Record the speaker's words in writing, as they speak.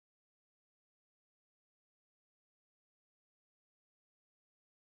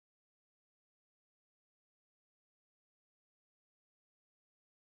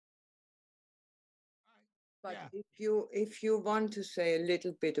But Yeah. if you want to say a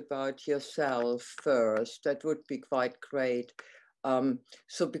little bit about yourself first, that would be quite great.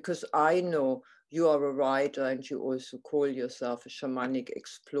 So because I know you are a writer and you also call yourself a shamanic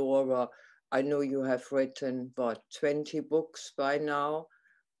explorer, I know you have written what 20 books by now.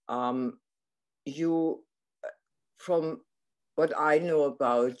 Um, you, from what I know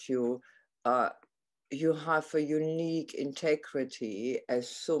about you, uh, you have a unique integrity, as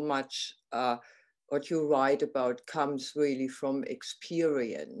so much what you write about comes really from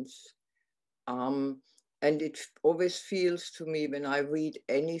experience. Um, and it always feels to me when I read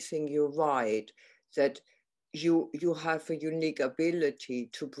anything you write that you have a unique ability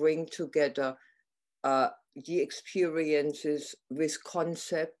to bring together uh, the experiences with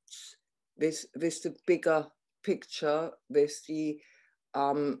concepts, with the bigger picture, with the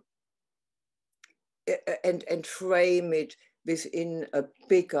um, and frame it within a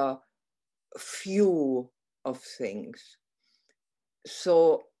bigger view of things.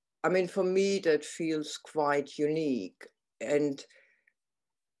 So, I mean, for me, that feels quite unique. And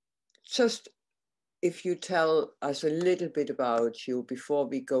just if you tell us a little bit about you before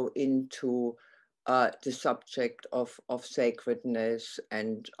we go into the subject of sacredness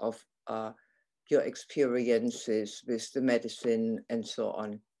and of your experiences with the medicine and so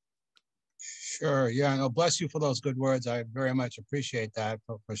on. Sure. Yeah. No, bless you for those good words. I very much appreciate that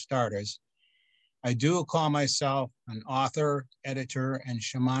for starters. I do call myself an author, editor, and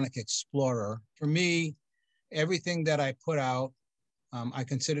shamanic explorer. For me, everything that I put out, I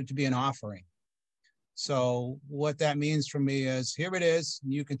consider to be an offering. So what that means for me is, here it is.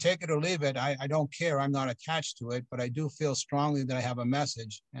 You can take it or leave it. I don't care. I'm not attached to it, but I do feel strongly that I have a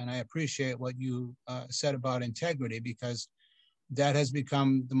message. And I appreciate what you said about integrity, because that has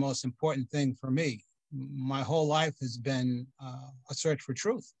become the most important thing for me. My whole life has been a search for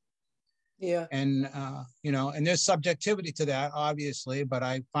truth. Yeah. And, and there's subjectivity to that, obviously, but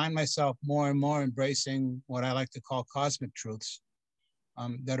I find myself more and more embracing what I like to call cosmic truths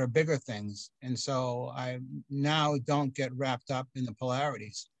that are bigger things. And so I now don't get wrapped up in the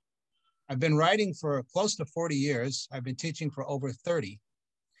polarities. I've been writing for close to 40 years. I've been teaching for over 30.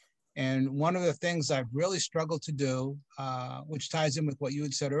 And one of the things I've really struggled to do, which ties in with what you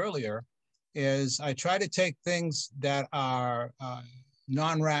had said earlier, is I try to take things that are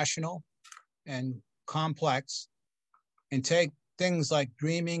non-rational and complex and take things like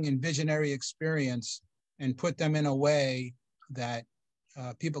dreaming and visionary experience and put them in a way that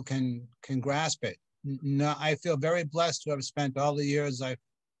people can grasp it. No, I feel very blessed to have spent all the years I've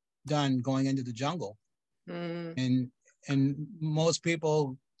done going into the jungle. And most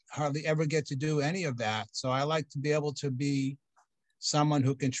people hardly ever get to do any of that. So I like to be able to be someone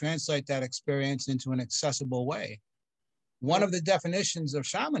who can translate that experience into an accessible way. One of the definitions of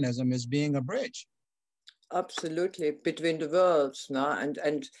shamanism is being a bridge. Absolutely, between the worlds, no?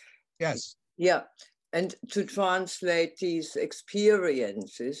 And yes, yeah, and to translate these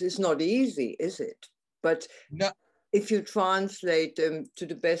experiences is not easy, is it? But no. If you translate them to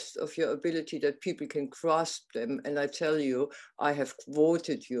the best of your ability that people can grasp them, and I tell you, I have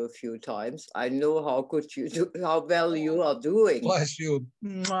quoted you a few times. I know how good you do, how well you are doing. Bless you.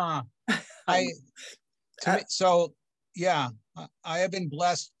 So yeah, I have been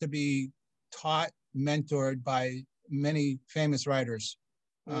blessed to be taught, mentored by many famous writers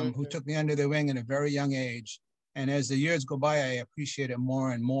who took me under their wing at a very young age. And as the years go by, I appreciate it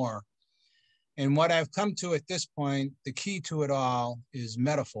more and more. And what I've come to at this point, the key to it all is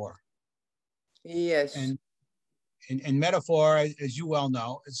metaphor. Yes. And metaphor, as you well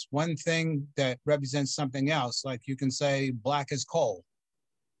know, is one thing that represents something else. Like you can say black is coal.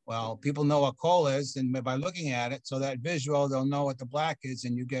 Well, people know what coal is, and by looking at it, so that visual, they'll know what the black is,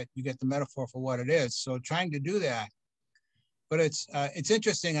 and you get the metaphor for what it is. So trying to do that. But it's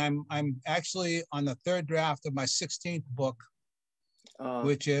interesting. I'm actually on the third draft of my 16th book,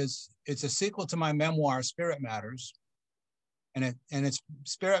 which is it's a sequel to my memoir, Spirit Matters, and it's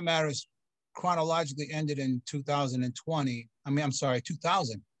Spirit Matters chronologically ended in 2020. I'm sorry,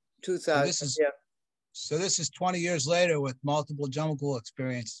 2000. 2000. So this is 20 years later with multiple jungle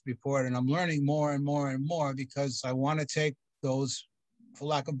experiences before it, and I'm learning more and more and more because I want to take those, for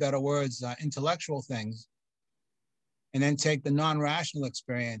lack of better words, intellectual things, and then take the non-rational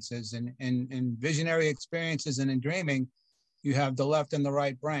experiences and visionary experiences. And in dreaming, you have the left and the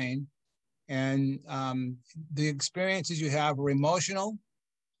right brain. And the experiences you have are emotional.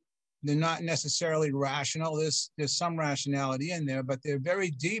 They're not necessarily rational. There's some rationality in there, but they're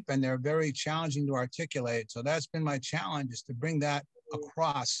very deep and they're very challenging to articulate. So that's been my challenge, is to bring that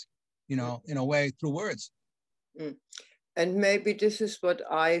across, in a way through words. And maybe this is what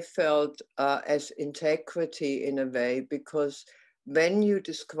I felt as integrity in a way, because when you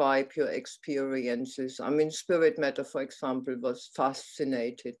describe your experiences, I mean, spirit matter, for example, was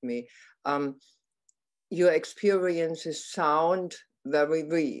fascinated me. Your experiences sound very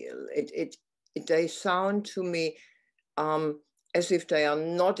real. They sound to me as if they are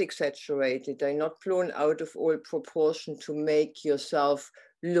not exaggerated. They're not blown out of all proportion to make yourself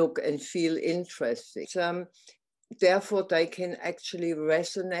look and feel interesting. Therefore, they can actually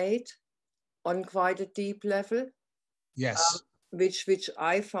resonate on quite a deep level. Yes. Which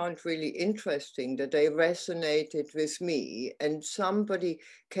I found really interesting, that they resonated with me, and somebody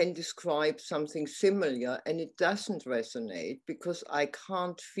can describe something similar and it doesn't resonate because I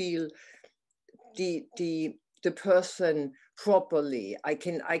can't feel the person properly. I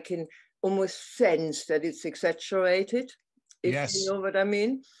can almost sense that it's exaggerated, if you Yes. know what I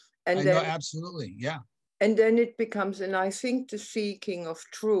mean. And I know, then absolutely. Yeah. and then it becomes, and I think the seeking of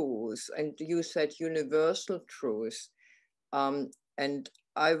truth, and you said universal truth, and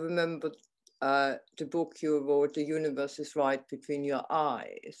I remember the book you wrote, The Universe is Right Between Your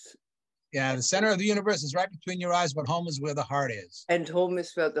Eyes. Yeah, the center of the universe is right between your eyes, but home is where the heart is. And home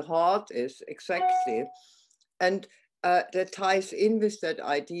is where the heart is, exactly. And that ties in with that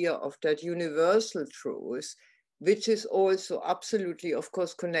idea of that universal truth, which is also absolutely, of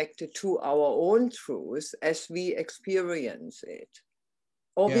course, connected to our own truth as we experience it.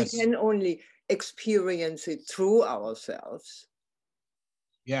 Or Yes. we can only experience it through ourselves.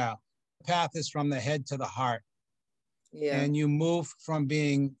 Yeah. The path is from the head to the heart. Yeah. And you move from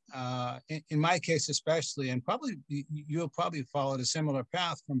being, in my case especially, and probably you'll probably followed a similar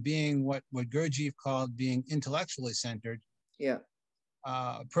path, from being what Gurdjieff called being intellectually centered, Yeah.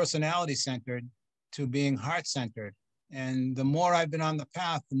 Personality centered, to being heart centered. And the more I've been on the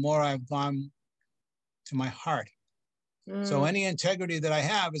path, the more I've gone to my heart. So any integrity that I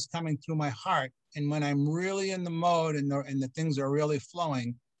have is coming through my heart. And when I'm really in the mode and the things are really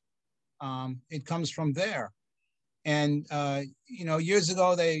flowing, it comes from there. And, years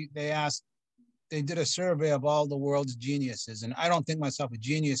ago, they did a survey of all the world's geniuses. And I don't think myself a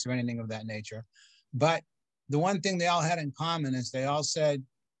genius or anything of that nature. But the one thing they all had in common is they all said,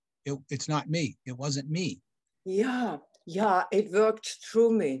 it's not me. It wasn't me. Yeah. Yeah. It worked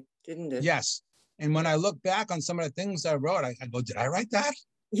through me, didn't it? Yes. And when I look back on some of the things I wrote, I go, did I write that?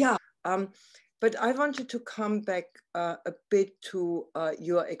 Yeah. But I wanted to come back a bit to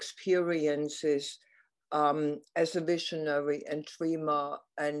your experiences as a visionary and dreamer,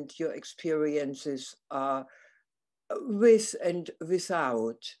 and your experiences with and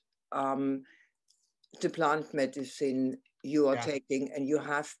without the plant medicine you are taking and you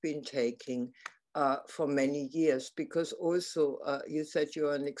have been taking for many years, because also you said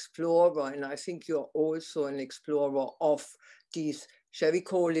you're an explorer, and I think you're also an explorer of these, shall we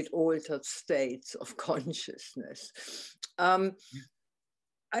call it, altered states of consciousness. And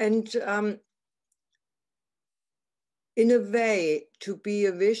in a way, to be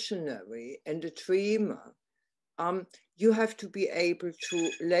a visionary and a dreamer, you have to be able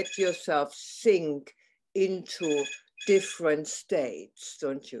to let yourself sink into different states,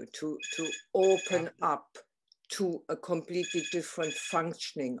 don't you? To open up to a completely different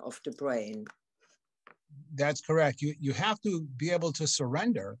functioning of the brain. That's correct. You have to be able to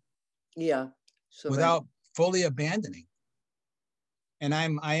surrender. Yeah. Without fully abandoning. And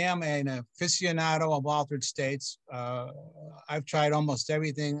I am an aficionado of altered states. I've tried almost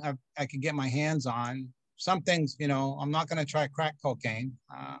everything I could get my hands on. Some things, I'm not going to try crack cocaine.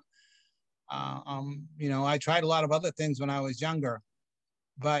 I tried a lot of other things when I was younger.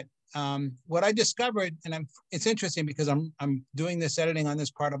 But what I discovered, and it's interesting because I'm doing this editing on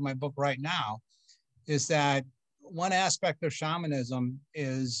this part of my book right now, is that one aspect of shamanism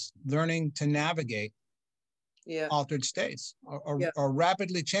is learning to navigate altered states or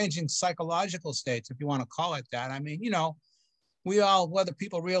rapidly changing psychological states, if you want to call it that. I mean, we all, whether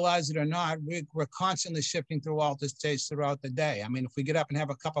people realize it or not, we're constantly shifting through altered states throughout the day. I mean, if we get up and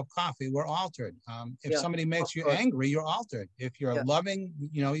have a cup of coffee, we're altered. If somebody makes you angry, you're altered. If you're loving,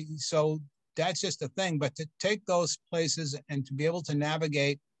 so that's just a thing. But to take those places and to be able to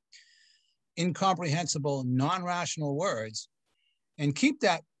navigate incomprehensible, non-rational words and keep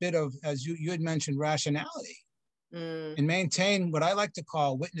that bit of, as you had mentioned, rationality and maintain what I like to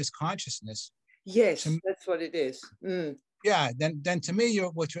call witness consciousness. Yes, that's what it is. Yeah, then to me,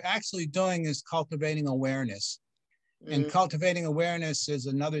 what you're actually doing is cultivating awareness. And cultivating awareness is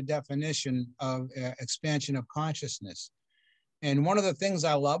another definition of expansion of consciousness. And one of the things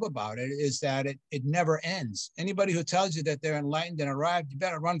I love about it is that it never ends. Anybody who tells you that they're enlightened and arrived, you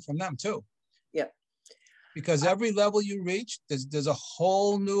better run from them too. Yeah. Because every level you reach, there's a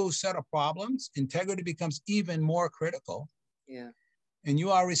whole new set of problems. Integrity becomes even more critical. Yeah. And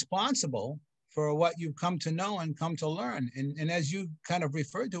you are responsible for what you've come to know and come to learn. And as you kind of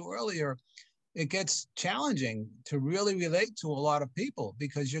referred to earlier, it gets challenging to really relate to a lot of people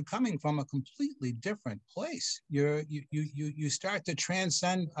because you're coming from a completely different place. You start to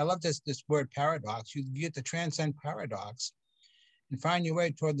transcend. I love this word paradox. You get to transcend paradox and find your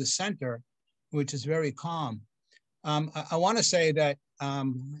way toward the center, which is very calm. I want to say that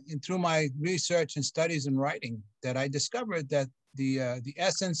through my research and studies and writing, that I discovered that the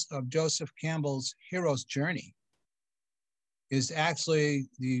essence of Joseph Campbell's hero's journey is actually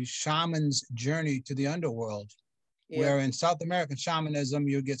the shaman's journey to the underworld, where in South American shamanism,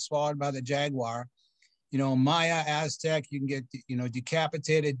 you get swallowed by the jaguar. You know, Maya, Aztec, you can get, you know,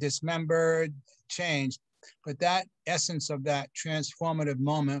 decapitated, dismembered, changed. But that essence of that transformative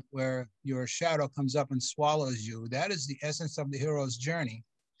moment where your shadow comes up and swallows you, that is the essence of the hero's journey.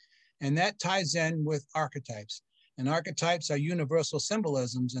 And that ties in with archetypes. And archetypes are universal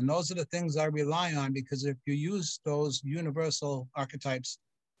symbolisms. And those are the things I rely on, because if you use those universal archetypes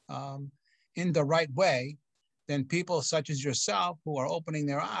in the right way, then people such as yourself who are opening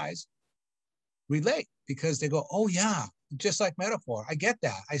their eyes relate, because they go, oh yeah, just like metaphor. I get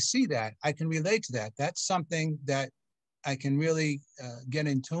that. I see that. I can relate to that. That's something that I can really get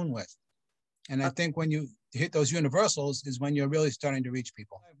in tune with. And I think when you hit those universals is when you're really starting to reach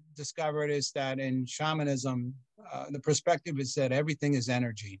people. What I've discovered is that in shamanism, the perspective is that everything is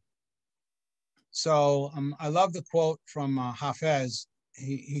energy. So I love the quote from Hafez.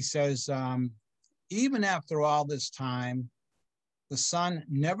 He says, even after all this time, the sun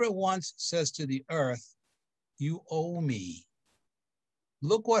never once says to the earth, you owe me.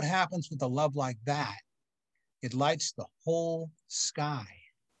 Look what happens with a love like that. It lights the whole sky.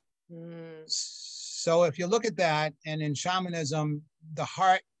 So if you look at that, and in shamanism, the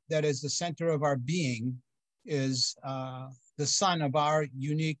heart that is the center of our being is the sun of our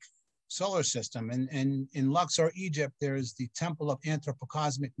unique solar system. And in Luxor, Egypt, there is the temple of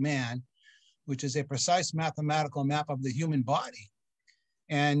anthropocosmic man, which is a precise mathematical map of the human body.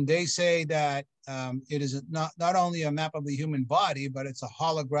 And they say that it is not only a map of the human body, but it's a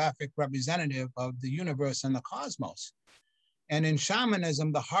holographic representative of the universe and the cosmos. And in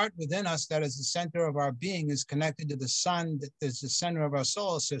shamanism, the heart within us that is the center of our being is connected to the sun that is the center of our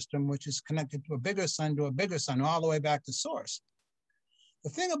solar system, which is connected to a bigger sun, all the way back to source. The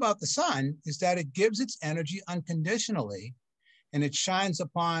thing about the sun is that it gives its energy unconditionally, and it shines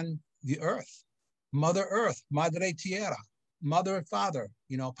upon the earth, Mother Earth, Madre Tierra, Mother and Father,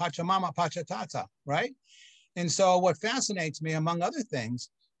 you know, Pachamama, Pachatata, right? And so what fascinates me, among other things,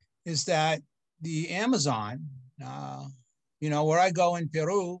 is that the Amazon, you know, where I go in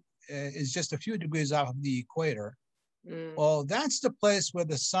Peru is just a few degrees off of the equator. Well, that's the place where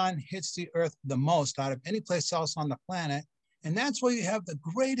the sun hits the earth the most out of any place else on the planet. And that's where you have the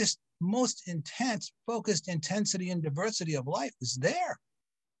greatest, most intense, focused intensity and diversity of life is there.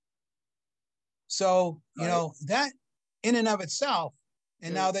 So, you know, that in and of itself,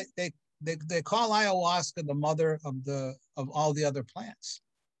 and now they call ayahuasca the mother of all the other plants.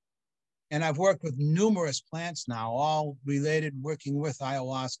 And I've worked with numerous plants now, all related, working with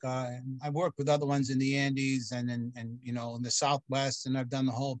ayahuasca. And I've worked with other ones in the Andes and you know, in the Southwest, and I've done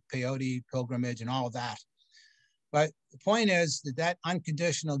the whole peyote pilgrimage and all of that. But the point is that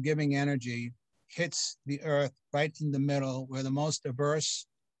unconditional giving energy hits the earth right in the middle where the most diverse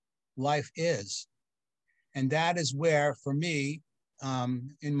life is. And that is where, for me,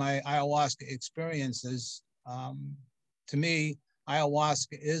 in my ayahuasca experiences, to me,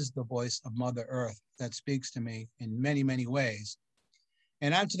 ayahuasca is the voice of Mother Earth that speaks to me in many, many ways.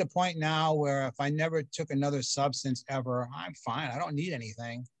 And I'm to the point now where if I never took another substance ever, I'm fine. I don't need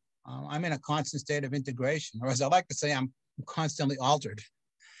anything. I'm in a constant state of integration, or as I like to say, I'm constantly altered.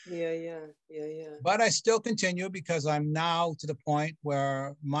 Yeah. But I still continue because I'm now to the point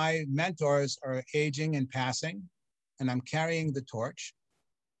where my mentors are aging and passing, and I'm carrying the torch,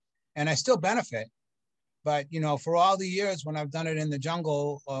 and I still benefit. But, you know, for all the years when I've done it in the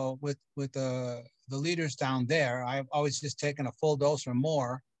jungle with the leaders down there, I've always just taken a full dose or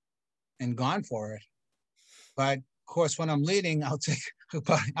more and gone for it. But of course, when I'm leading, I'll take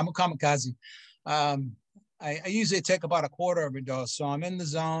I'm a kamikaze. I usually take about a quarter of a dose. So I'm in the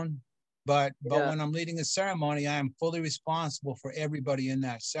zone, but when I'm leading a ceremony, I am fully responsible for everybody in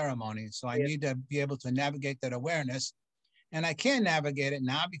that ceremony. So I need to be able to navigate that awareness. And I can navigate it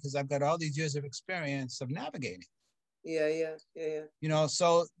now because I've got all these years of experience of navigating. Yeah. You know,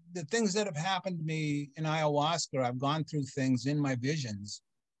 so the things that have happened to me in ayahuasca, I've gone through things in my visions.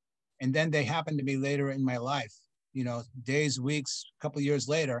 And then they happen to be later in my life, you know, days, weeks, a couple of years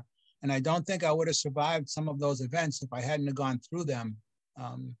later. And I don't think I would have survived some of those events if I hadn't have gone through them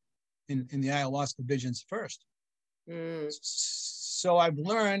in the ayahuasca visions first. So I've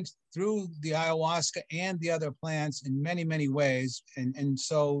learned through the ayahuasca and the other plants in many, many ways. And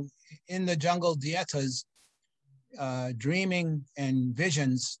so in the jungle dietas, dreaming and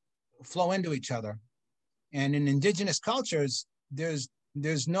visions flow into each other. And in indigenous cultures, there's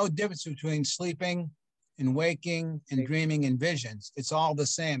no difference between sleeping and waking and dreaming and visions. It's all the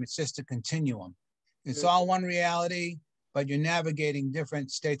same. It's just a continuum. It's all one reality, but you're navigating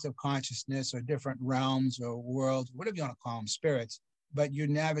different states of consciousness or different realms or worlds, whatever you want to call them, spirits, but you're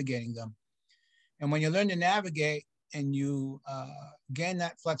navigating them. And when you learn to navigate and you gain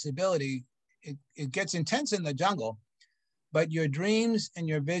that flexibility, it gets intense in the jungle, but your dreams and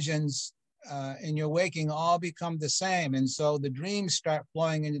your visions and your waking all become the same. And so the dreams start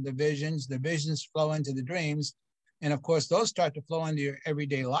flowing into the visions flow into the dreams. And of course, those start to flow into your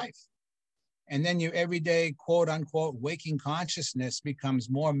everyday life. And then your everyday, quote unquote, waking consciousness becomes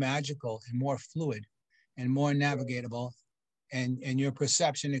more magical and more fluid and more navigatable. And your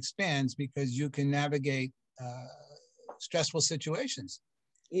perception expands because you can navigate stressful situations.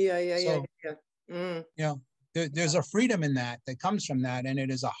 You know, there's a freedom in that comes from that, and it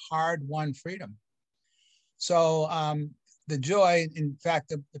is a hard-won freedom. So the joy, in fact,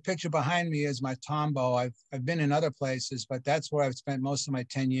 the picture behind me is my tombo. I've been in other places, but that's where I've spent most of my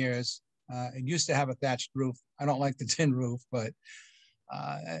 10 years. It used to have a thatched roof. I don't like the tin roof, but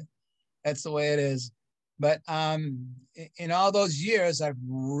that's the way it is. But in all those years, I've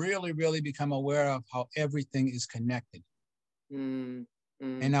really, really become aware of how everything is connected.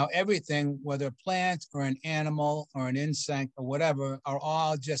 And now everything, whether a plant or an animal or an insect or whatever, are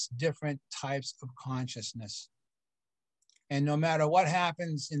all just different types of consciousness. And no matter what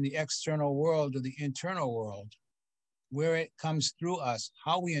happens in the external world or the internal world, where it comes through us,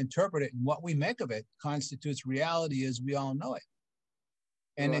 how we interpret it and what we make of it constitutes reality as we all know it.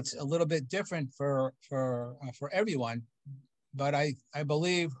 And it's a little bit different for everyone. But I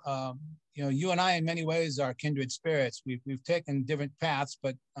believe, you know, you and I in many ways are kindred spirits. We've taken different paths,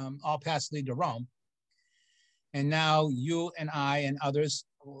 but all paths lead to Rome. And now you and I and others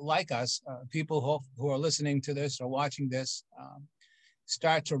like us, people who are listening to this or watching this,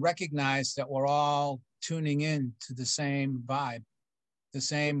 start to recognize that we're all tuning in to the same vibe, the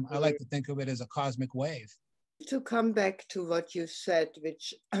same, I like to think of it as a cosmic wave. To come back to what you said,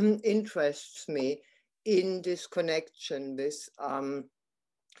 which interests me in this connection with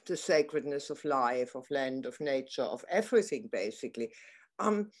the sacredness of life, of land, of nature, of everything, basically.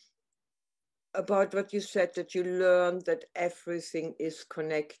 About what you said, that you learned that everything is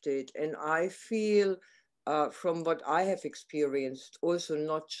connected. And I feel from what I have experienced, also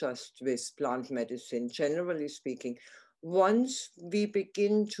not just with plant medicine, generally speaking, once we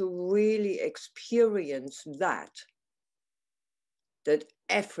begin to really experience that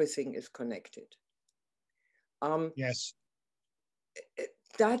everything is connected. Yes.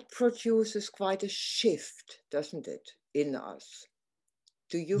 That produces quite a shift, doesn't it, in us?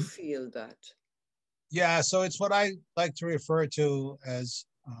 Do you feel that? Yeah, so it's what I like to refer to as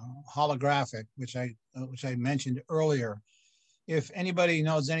holographic, which I mentioned earlier. If anybody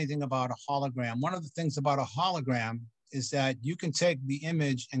knows anything about a hologram, one of the things about a hologram is that you can take the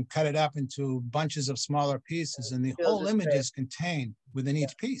image and cut it up into bunches of smaller pieces, and the whole image is contained within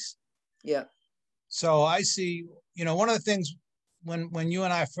each piece. Yeah. So I see, you know, one of the things when you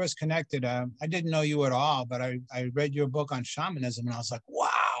and I first connected, I didn't know you at all, but I read your book on shamanism, and I was like,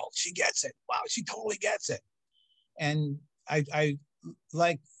 wow, she gets it. Wow, she totally gets it. And I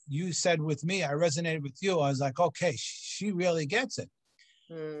like you said with me, I resonated with you. I was like, okay, she really gets it.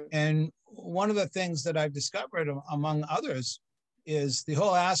 And one of the things that I've discovered, among others, is the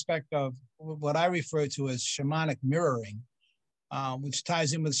whole aspect of what I refer to as shamanic mirroring, which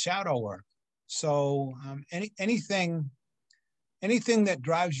ties in with shadow work. So anything that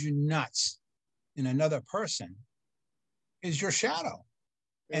drives you nuts in another person is your shadow.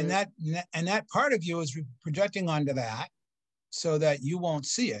 And that part of you is projecting onto that so that you won't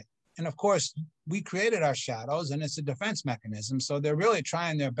see it. And of course, we created our shadows, and it's a defense mechanism. So they're really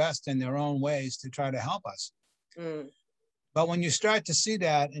trying their best in their own ways to try to help us. But when you start to see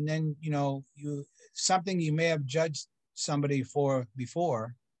that, and then, you know, something you may have judged somebody for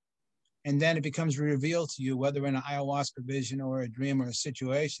before, and then it becomes revealed to you, whether in an ayahuasca vision or a dream or a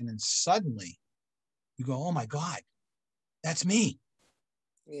situation, and suddenly you go, oh my God, that's me.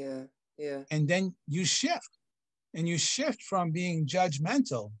 Yeah, yeah. And then you shift, from being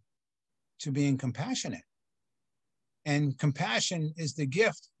judgmental to being compassionate. And compassion is the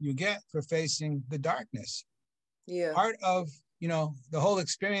gift you get for facing the darkness. Yeah. Part of, the whole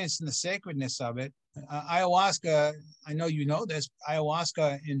experience and the sacredness of it. Ayahuasca, I know you know this,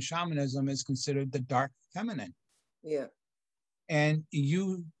 ayahuasca in shamanism is considered the dark feminine. Yeah. And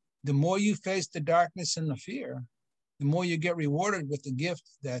the more you face the darkness and the fear, the more you get rewarded with the gift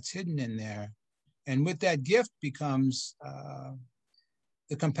that's hidden in there. And with that gift becomes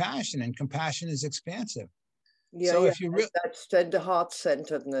the compassion, and compassion is expansive. Yeah, so yeah. if you That's then the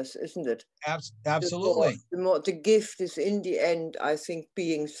heart-centeredness, isn't it? Absolutely. The gift is in the end, I think,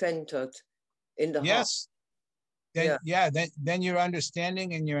 being centered in the heart. Yes. Then you're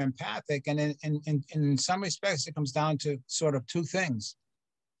understanding and you're empathic. And in some respects, it comes down to sort of two things.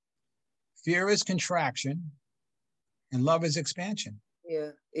 Fear is contraction and love is expansion.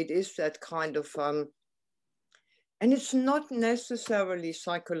 Yeah, it is that kind of, and it's not necessarily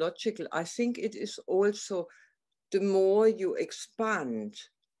psychological. I think it is also the more you expand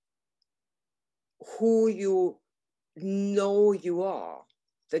who you know you are,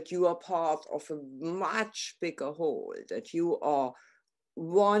 that you are part of a much bigger whole, that you are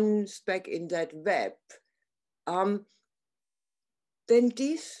one speck in that web, then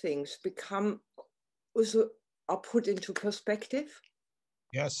these things become also are put into perspective.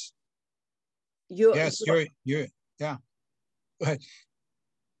 Yes. You're yeah. Go ahead.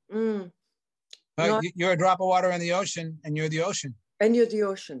 No, you're a drop of water in the ocean, and you're the ocean. And you're the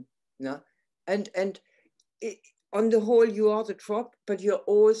ocean. No? And on the whole, you are the drop, but you're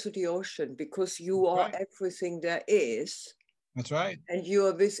also the ocean, because you are everything there is. That's right. And you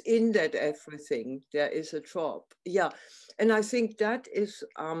are within that everything. There is a drop. Yeah. And I think that is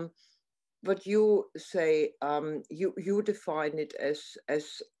what you say. You define it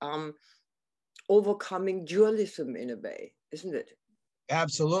as overcoming dualism in a way, isn't it?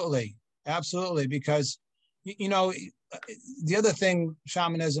 Absolutely. Absolutely. Because, the other thing,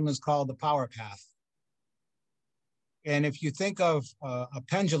 shamanism is called the power path. And if you think of a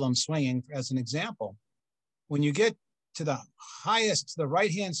pendulum swinging as an example, when you get to the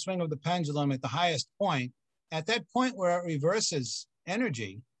right-hand swing of the pendulum at the highest point, at that point where it reverses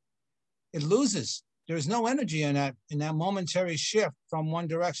energy, it loses. There's no energy in that momentary shift from one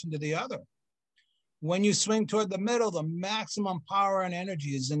direction to the other. When you swing toward the middle, the maximum power and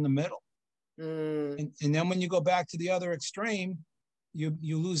energy is in the middle. And then when you go back to the other extreme,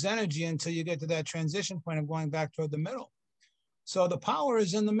 you lose energy until you get to that transition point of going back toward the middle. So the power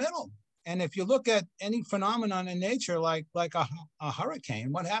is in the middle. And if you look at any phenomenon in nature, like a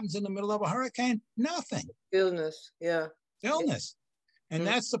hurricane, what happens in the middle of a hurricane? Nothing. Illness, yeah. Illness. And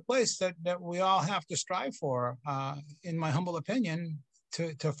that's the place that we all have to strive for, in my humble opinion,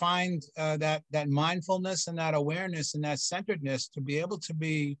 to find that mindfulness and that awareness and that centeredness, to be able to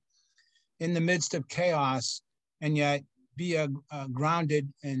be in the midst of chaos and yet be grounded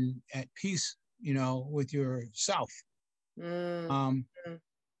and at peace, with yourself. One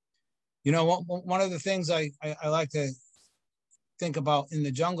of the things I like to think about in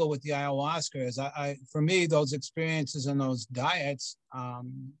the jungle with the ayahuasca is, for me, those experiences and those diets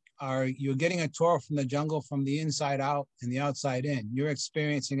are, you're getting a tour from the jungle from the inside out and the outside in. You're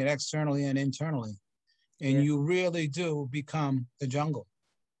experiencing it externally and internally. And you really do become the jungle.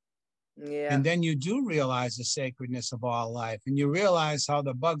 Yeah. And then you do realize the sacredness of all life, and you realize how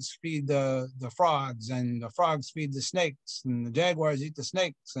the bugs feed the frogs, and the frogs feed the snakes, and the jaguars eat the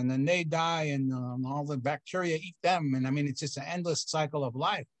snakes, and then they die, and all the bacteria eat them. And I mean, it's just an endless cycle of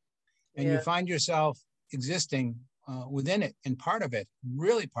life. And you find yourself existing within it and part of it,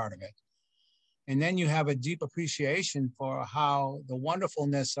 really part of it. And then you have a deep appreciation for how the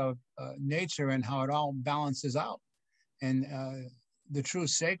wonderfulness of nature and how it all balances out. And the true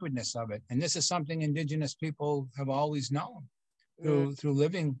sacredness of it. And this is something indigenous people have always known through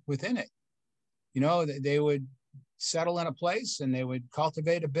living within it. They would settle in a place and they would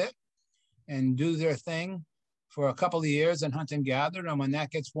cultivate a bit and do their thing for a couple of years and hunt and gather. And when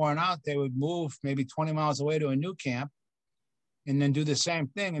that gets worn out, they would move maybe 20 miles away to a new camp and then do the same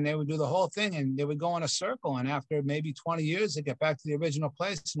thing. And they would do the whole thing, and they would go in a circle. And after maybe 20 years, they get back to the original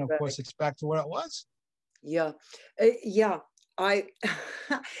place. And of course, it's back to where it was. Yeah. I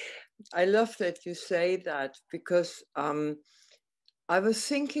love that you say that, because I was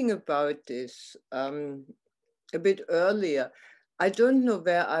thinking about this a bit earlier. I don't know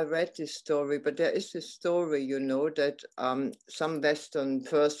where I read this story, but there is this story, that some Western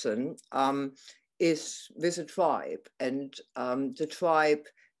person is with a tribe, and the tribe,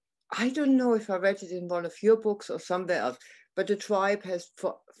 I don't know if I read it in one of your books or somewhere else, but the tribe has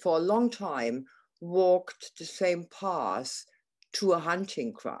for a long time walked the same path to a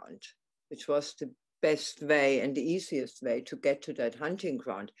hunting ground, which was the best way and the easiest way to get to that hunting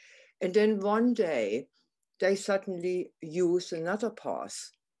ground. And then one day they suddenly use another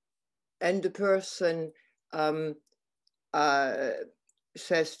path, and the person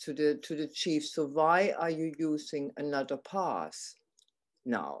says to the chief, so why are you using another path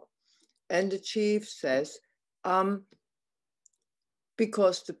now? And the chief says,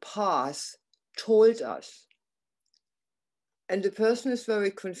 because the path told us. And the person is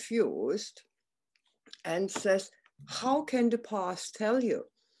very confused and says, how can the past tell you?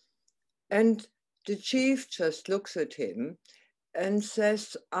 And the chief just looks at him and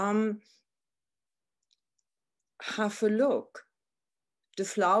says, have a look. The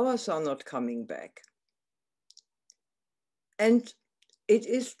flowers are not coming back. And it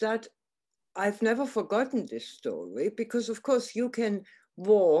is that I've never forgotten this story, because of course you can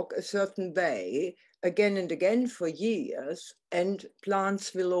walk a certain way again and again for years and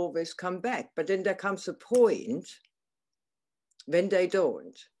plants will always come back. But then there comes a point when they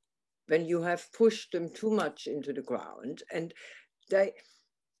don't, when you have pushed them too much into the ground, and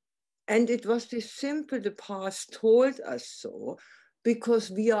it was this simple, the past told us so, because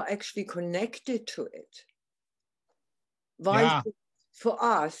we are actually connected to it. While for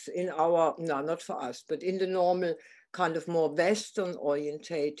us in our, no, not for us, but in the normal kind of more Western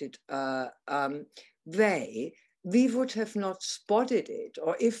orientated way, we would have not spotted it.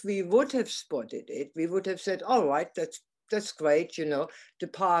 Or if we would have spotted it, we would have said, all right, that's great, you know, the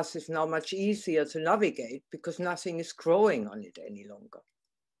path is now much easier to navigate because nothing is growing on it any longer.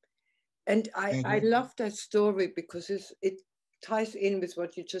 And I love that story because it ties in with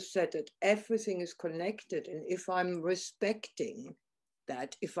what you just said, that everything is connected. And if I'm respecting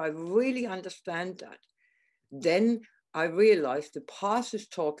that, if I really understand that, then I realize the past is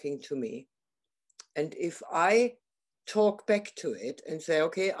talking to me. And if I talk back to it and say,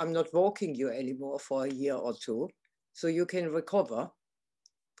 okay, I'm not walking you anymore for a year or two, so you can recover,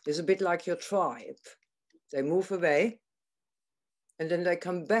 it's a bit like your tribe. They move away and then they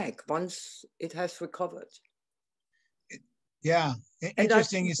come back once it has recovered. Yeah,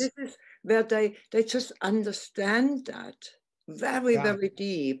 interesting. And this is where they just understand that very, very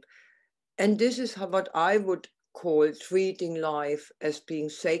deep. And this is what I would call treating life as being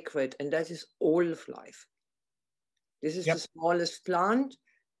sacred, and that is all of life. This is the smallest plant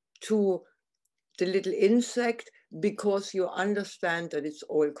to the little insect, because you understand that it's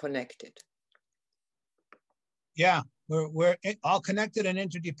all connected. Yeah, we're all connected and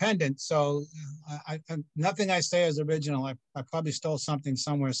interdependent. So nothing I say is original. I probably stole something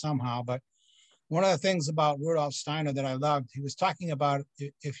somewhere somehow, but one of the things about Rudolf Steiner that I loved, he was talking about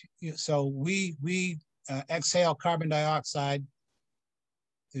we exhale carbon dioxide,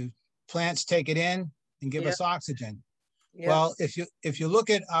 the plants take it in and give us oxygen. Well, if you look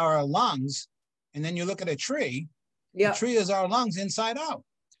at our lungs and then you look at a tree, the tree is our lungs inside out.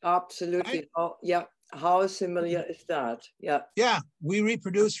 Absolutely. Right? Oh, yeah. How similar is that? Yeah. Yeah, we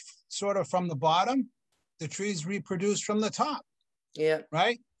reproduce sort of from the bottom. The trees reproduce from the top. Yeah.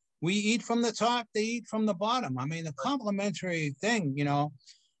 Right? We eat from the top, they eat from the bottom. I mean, the complementary thing, you know.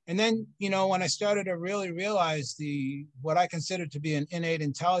 And then, you know, when I started to really realize what I consider to be an innate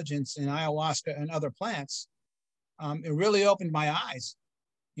intelligence in ayahuasca and other plants, it really opened my eyes.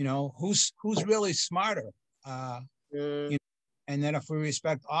 You know, who's really smarter? You know, and then if we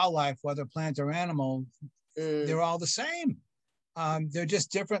respect all life, whether plant or animal, they're all the same. They're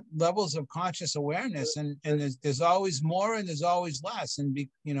just different levels of conscious awareness, and there's always more and there's always less. And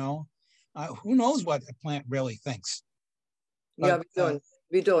you know, who knows what a plant really thinks? But, yeah,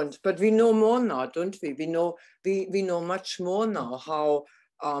 we don't, but we know more now, don't we? We know much more now how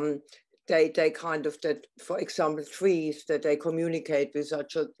they kind of, that, for example, trees, that they communicate with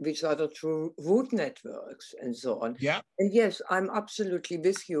each other through root networks and so on. Yeah. And yes, I'm absolutely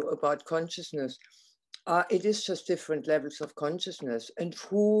with you about consciousness. It is just different levels of consciousness. And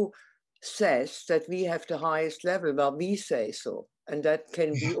who says that we have the highest level? Well, we say so. And that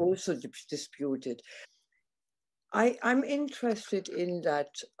can be also disputed. I'm interested in that,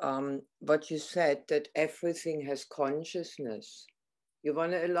 what you said, that everything has consciousness. You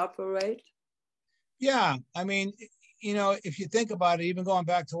want to elaborate? Yeah, I mean, you know, if you think about it, even going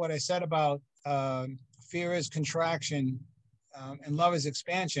back to what I said about fear is contraction and love is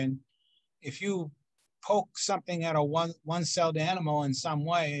expansion, if you poke something at a one-celled animal in some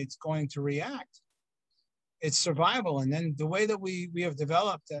way, it's going to react. It's survival. And then the way that we have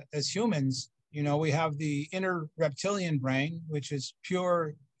developed as humans, you know, we have the inner reptilian brain, which is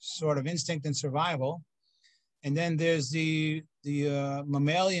pure sort of instinct and survival. And then there's the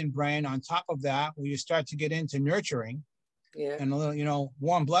mammalian brain on top of that, where you start to get into nurturing. Yeah. and a little, you know,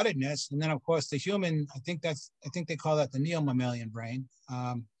 warm-bloodedness. And then of course the human, I think they call that the neo-mammalian brain.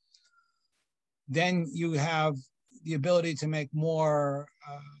 Then you have the ability to make more,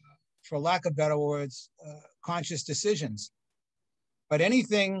 for lack of better words, conscious decisions. But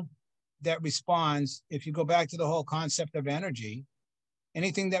anything that responds, if you go back to the whole concept of energy,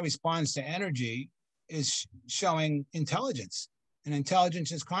 anything that responds to energy is showing intelligence, and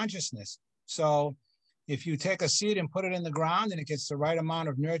intelligence is consciousness. So if you take a seed and put it in the ground and it gets the right amount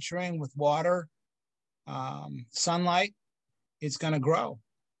of nurturing with water, sunlight, it's going to grow.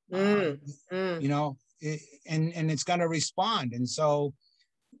 You know, and it's going to respond. And so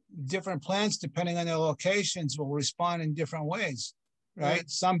different plants, depending on their locations, will respond in different ways, right?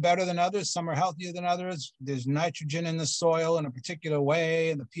 Some better than others, some are healthier than others. There's nitrogen in the soil in a particular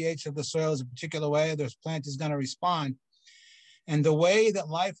way, and the pH of the soil is a particular way. This plant is going to respond. And the way that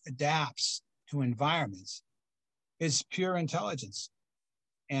life adapts to environments is pure intelligence.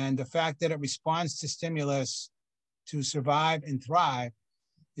 And the fact that it responds to stimulus to survive and thrive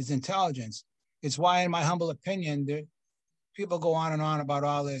is intelligence. It's why, in my humble opinion, people go on and on about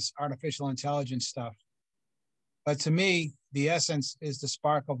all this artificial intelligence stuff. But to me, the essence is the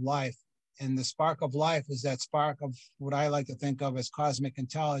spark of life. And the spark of life is that spark of what I like to think of as cosmic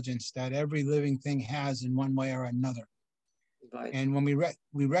intelligence that every living thing has in one way or another. Right. And when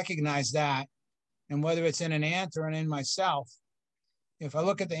we recognize that, and whether it's in an ant or in myself, if I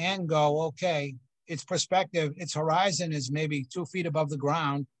look at the ant and go, okay, its perspective, its horizon is maybe 2 feet above the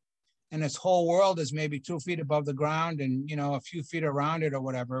ground, and its whole world is maybe 2 feet above the ground and, you know, a few feet around it or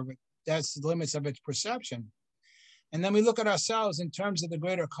whatever, but that's the limits of its perception. And then we look at ourselves in terms of the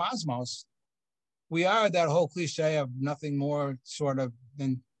greater cosmos. We are that whole cliche of nothing more sort of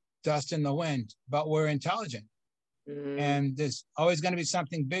than dust in the wind, but we're intelligent. And there's always going to be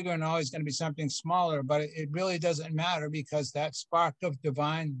something bigger and always going to be something smaller, but it really doesn't matter because that spark of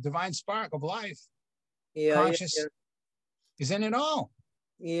divine spark of life, conscious, is in it all.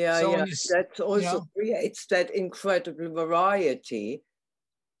 Yeah, so yeah. That also creates that incredible variety.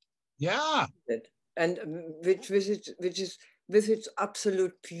 Yeah. And which is with its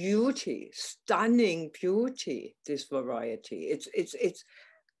absolute beauty, stunning beauty, this variety. It's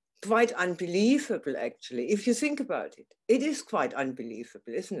quite unbelievable, actually. If you think about it, it is quite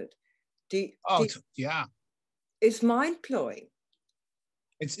unbelievable, isn't it? Yeah. It's mind-blowing.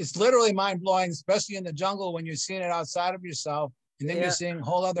 It's literally mind-blowing, especially in the jungle when you're seeing it outside of yourself, and then you're seeing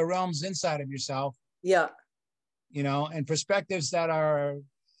whole other realms inside of yourself. Yeah. You know, and perspectives that are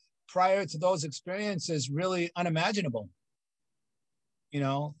prior to those experiences really unimaginable. You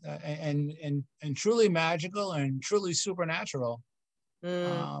know, and truly magical and truly supernatural.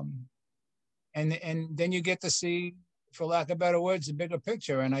 And then you get to see, for lack of better words, the bigger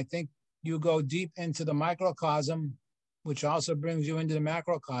picture. And I think you go deep into the microcosm, which also brings you into the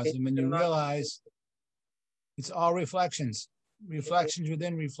macrocosm, and you realize it's all reflections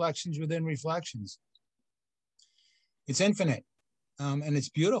within reflections within reflections. It's infinite, and it's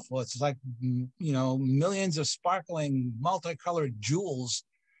beautiful. It's like, you know, millions of sparkling multicolored jewels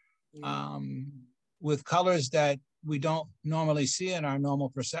with colors that we don't normally see in our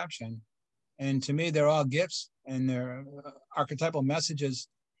normal perception. And to me, they're all gifts, and they're archetypal messages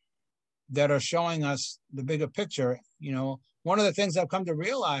that are showing us the bigger picture. You know, one of the things I've come to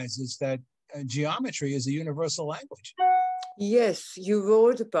realize is that geometry is a universal language. Yes, you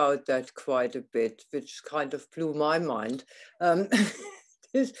wrote about that quite a bit, which kind of blew my mind. And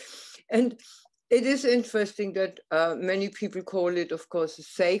it is interesting that many people call it, of course, a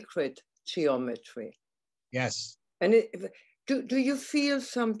sacred geometry. Yes. And do you feel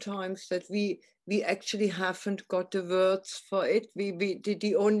sometimes that we actually haven't got the words for it?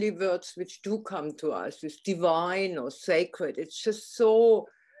 The only words which do come to us is divine or sacred. It's just so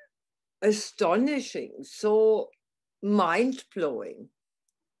astonishing, so mind-blowing.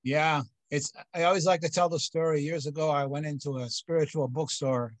 Yeah, I always like to tell the story. Years ago, I went into a spiritual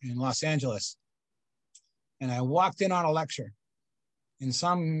bookstore in Los Angeles, and I walked in on a lecture. And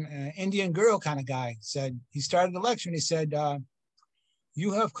some Indian girl kind of guy said, he started the lecture and he said,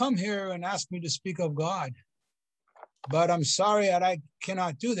 you have come here and asked me to speak of God, but I'm sorry that I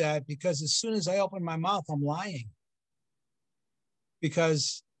cannot do that, because as soon as I open my mouth, I'm lying.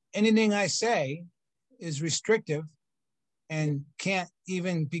 Because anything I say is restrictive and can't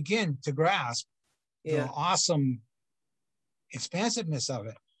even begin to grasp the awesome expansiveness of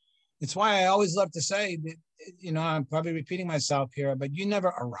it. It's why I always love to say that, you know, I'm probably repeating myself here, but you never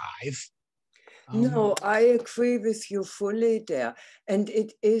arrive. No, I agree with you fully there. And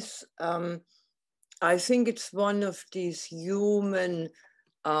it is, I think it's one of these human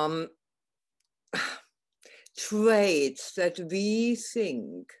traits that we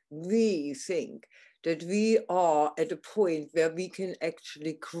think that we are at a point where we can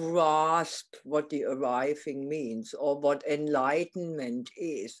actually grasp what the arriving means or what enlightenment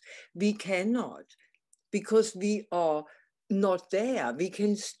is. We cannot, because we are not there. We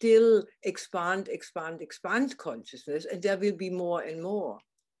can still expand consciousness, and there will be more and more.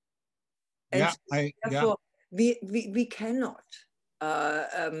 And therefore, we cannot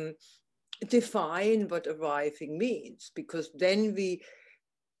define what arriving means, because then we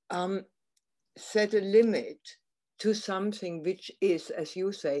set a limit to something which is, as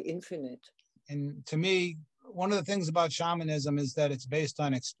you say, infinite. And to me, one of the things about shamanism is that it's based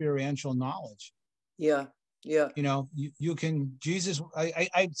on experiential knowledge. Yeah. You know, you can, Jesus,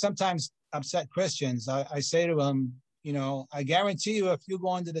 I sometimes upset Christians. I say to them, you know, I guarantee you, if you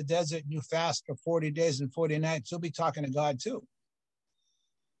go into the desert and you fast for 40 days and 40 nights, you'll be talking to God too.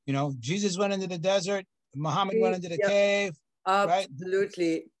 You know, Jesus went into the desert, Muhammad went into the cave.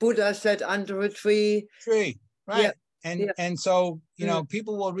 Absolutely. Right? Buddha sat under a tree. Right. And so, you know,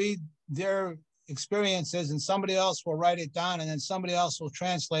 people will read their experiences and somebody else will write it down, and then somebody else will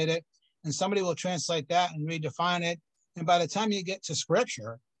translate it, and somebody will translate that and redefine it. And by the time you get to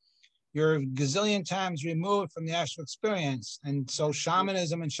scripture, you're a gazillion times removed from the actual experience. And so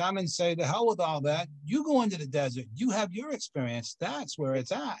shamanism and shamans say, the hell with all that. You go into the desert, you have your experience. That's where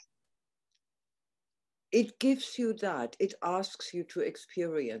it's at. It gives you that. It asks you to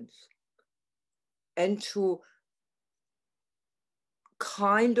experience and to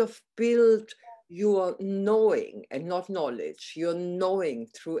kind of build your knowing, and not knowledge, your knowing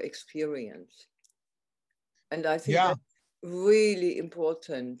through experience. And I think that's really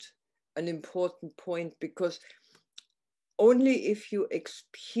important, an important point, because only if you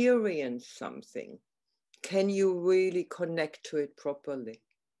experience something can you really connect to it properly.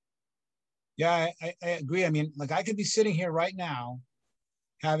 Yeah, I agree. I mean, like, I could be sitting here right now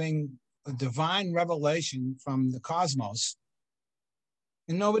having a divine revelation from the cosmos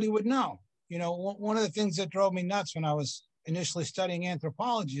and nobody would know. You know, one of the things that drove me nuts when I was initially studying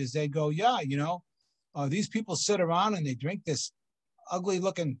anthropology is they go, yeah, you know, these people sit around and they drink this ugly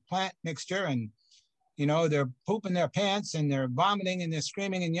looking plant mixture, and, you know, they're pooping their pants and they're vomiting and they're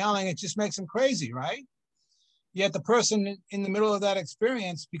screaming and yelling. It just makes them crazy, right? Yet the person in the middle of that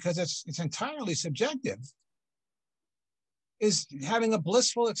experience, because it's entirely subjective, is having a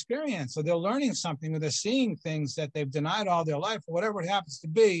blissful experience. So they're learning something, or they're seeing things that they've denied all their life, or whatever it happens to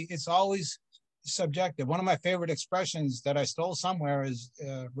be. It's always subjective. One of my favorite expressions that I stole somewhere is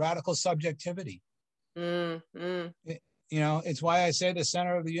radical subjectivity. You know, it's why I say the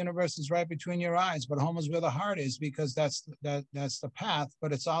center of the universe is right between your eyes, but home is where the heart is, because that's the path,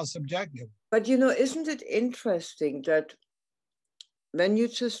 but it's all subjective. But, you know, isn't it interesting that when you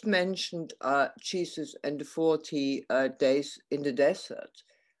just mentioned Jesus and the 40 days in the desert,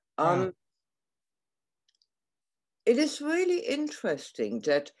 it is really interesting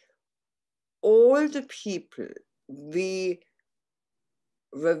that all the people we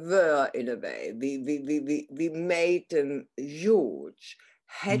revere, in a way, we made them huge,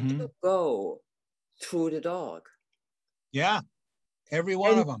 had to go through the dark. Yeah, every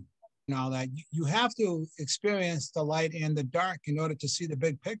one of them. And all that, you have to experience the light and the dark in order to see the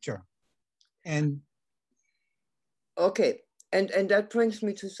big picture. And okay, and that brings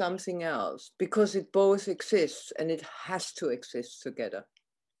me to something else, because it both exists and it has to exist together.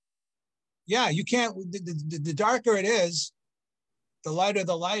 Yeah, you can't, the darker it is, the lighter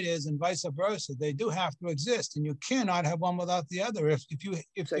the light is, and vice versa. They do have to exist, and you cannot have one without the other.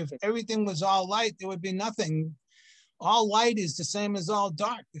 If everything was all light, there would be nothing. All light is the same as all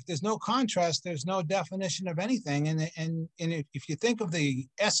dark. If there's no contrast, there's no definition of anything. And if you think of the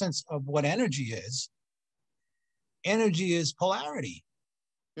essence of what energy is polarity.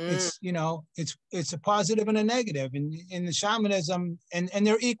 It's, you know, it's a positive and a negative. And in the shamanism, and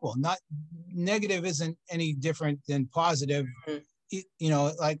they're equal. Not negative isn't any different than positive. You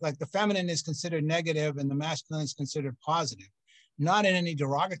know, like the feminine is considered negative and the masculine is considered positive. Not in any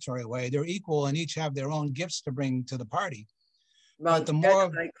derogatory way. They're equal and each have their own gifts to bring to the party. Well, but the more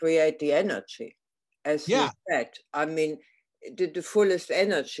they create the energy, as you said. I mean, the fullest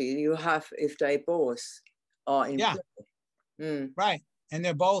energy you have if they both are in play. Right. And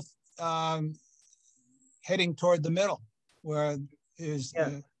they're both heading toward the middle, where is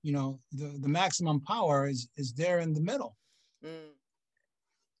you know, the maximum power is there in the middle.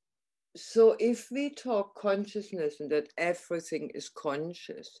 So if we talk consciousness and that everything is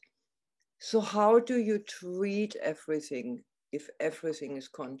conscious, so how do you treat everything if everything is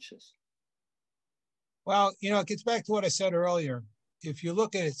conscious? Well, you know, it gets back to what I said earlier. If you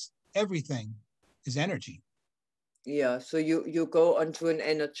look at it, everything is energy. Yeah, so you go onto an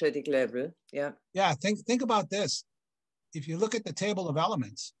energetic level. Yeah. Yeah, think about this. If you look at the table of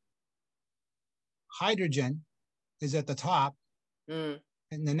elements, hydrogen is at the top, and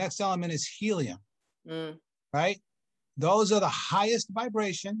the next element is helium, right? Those are the highest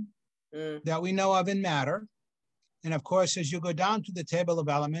vibration that we know of in matter. And of course, as you go down to the table of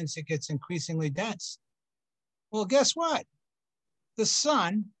elements, it gets increasingly dense. Well, guess what? The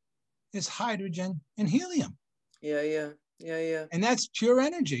sun is hydrogen and helium. Yeah. And that's pure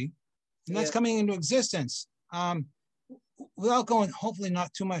energy. And that's coming into existence. Without going, hopefully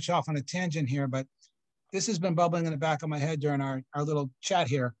not too much off on a tangent here, but this has been bubbling in the back of my head during our little chat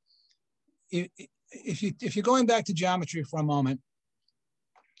here. If you're going back to geometry for a moment,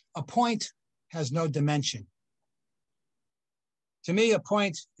 a point has no dimension. To me, a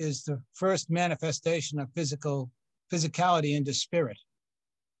point is the first manifestation of physicality into spirit.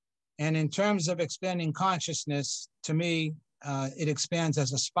 And in terms of expanding consciousness, to me, it expands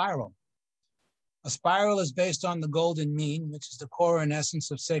as a spiral. A spiral is based on the golden mean, which is the core and essence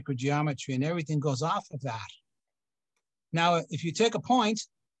of sacred geometry, and everything goes off of that. Now, if you take a point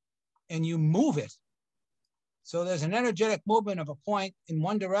and you move it, so there's an energetic movement of a point in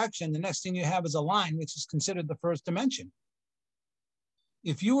one direction, the next thing you have is a line, which is considered the first dimension.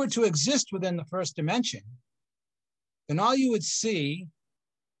 If you were to exist within the first dimension, then all you would see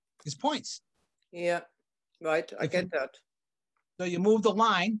is points. Yeah, right, I get that. So you move the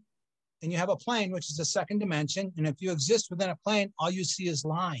line, and you have a plane, which is the second dimension. And if you exist within a plane, all you see is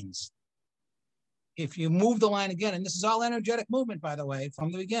lines. If you move the line again, and this is all energetic movement, by the way,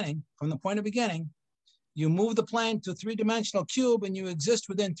 from the beginning, from the point of beginning, you move the plane to a three-dimensional cube and you exist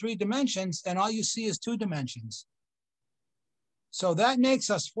within 3 dimensions, and all you see is 2 dimensions. So that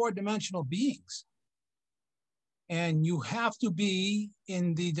makes us 4-dimensional beings. And you have to be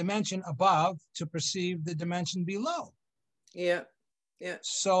in the dimension above to perceive the dimension below. Yeah. Yeah.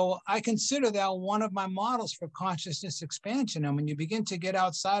 So I consider that one of my models for consciousness expansion. And when you begin to get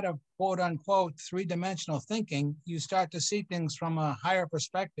outside of quote unquote 3-dimensional thinking, you start to see things from a higher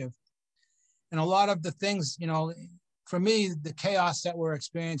perspective. And a lot of the things, you know, for me, the chaos that we're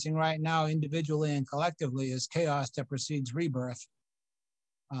experiencing right now, individually and collectively, is chaos that precedes rebirth.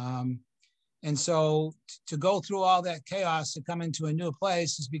 And so to go through all that chaos to come into a new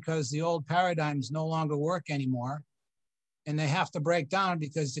place is because the old paradigms no longer work anymore. And they have to break down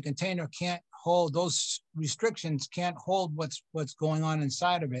because the container can't hold, those restrictions can't hold what's going on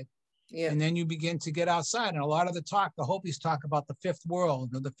inside of it. Yeah. And then you begin to get outside. And a lot of the talk, the Hopis talk about the 5th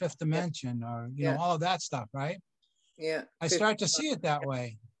world or the 5th dimension or, you know, all of that stuff, right? Yeah. I start to see it that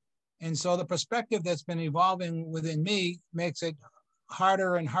way. And so the perspective that's been evolving within me makes it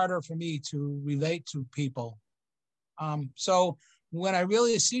harder and harder for me to relate to people. So when I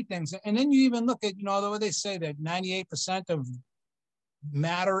really see things, and then you even look at, you know, the way they say that 98% of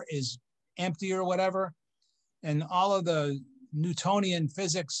matter is empty or whatever, and all of the Newtonian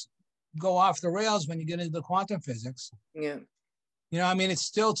physics go off the rails when you get into the quantum physics. Yeah. You know, I mean, it's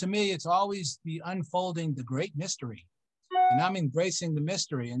still, to me, it's always the unfolding, the great mystery. And I'm embracing the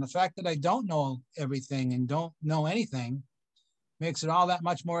mystery. And the fact that I don't know everything and don't know anything makes it all that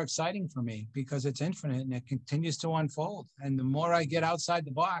much more exciting for me because it's infinite and it continues to unfold. And the more I get outside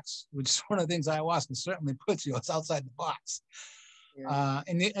the box, which is one of the things ayahuasca certainly puts you, it's outside the box. Yeah.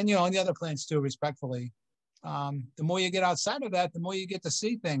 And you know, on the other planets too, respectfully, the more you get outside of that, the more you get to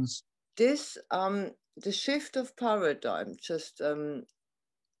see things. This, the shift of paradigm, just a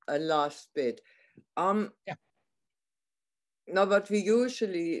last bit. Yeah. Now, what we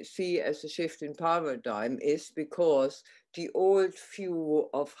usually see as a shift in paradigm is because the old view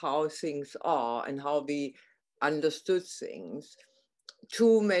of how things are and how we understood things,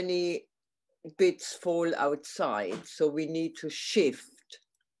 too many bits fall outside. So we need to shift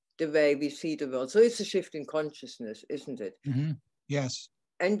the way we see the world. So it's a shift in consciousness, isn't it? Mm-hmm. Yes.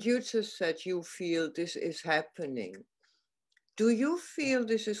 And you just said you feel this is happening. Do you feel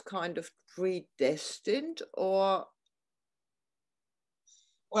this is kind of predestined, or?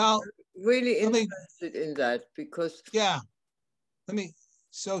 Well, really interested in that because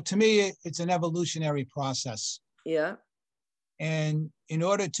so to me it's an evolutionary process. Yeah. And in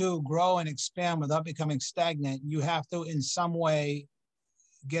order to grow and expand without becoming stagnant, you have to in some way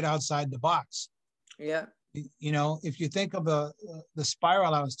get outside the box. Yeah. You know, if you think of the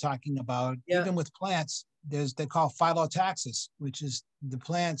spiral I was talking about, even with plants, they call phyllotaxis, which is the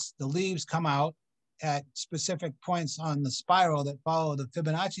plants, the leaves come out at specific points on the spiral that follow the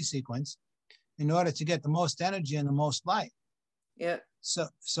Fibonacci sequence in order to get the most energy and the most light. Yeah.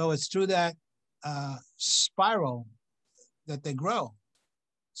 So it's through that spiral that they grow.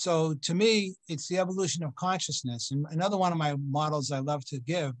 So to me, it's the evolution of consciousness. And another one of my models I love to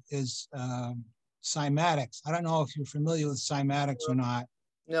give is cymatics. I don't know if you're familiar with cymatics or not.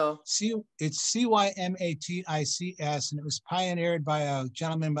 No. It's CYMATICS, and it was pioneered by a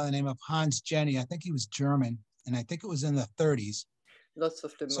gentleman by the name of Hans Jenny. I think he was German, and I think it was in the 30s. Lots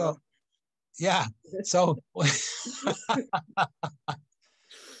of them. So, yeah. So,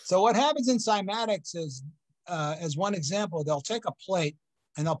 so what happens in cymatics is, as one example, they'll take a plate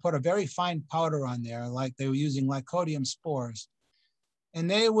and they'll put a very fine powder on there, like they were using lycodium spores, and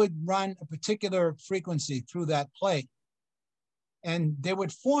they would run a particular frequency through that plate. And they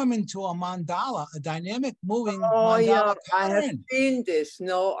would form into a mandala, a dynamic moving mandala yeah, pattern. I have seen this.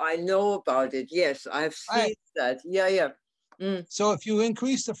 No, I know about it. Yes, I've seen that. Yeah, yeah. So if you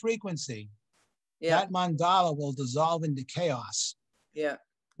increase the frequency, that mandala will dissolve into chaos. Yeah.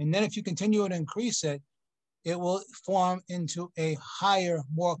 And then if you continue to increase it, it will form into a higher,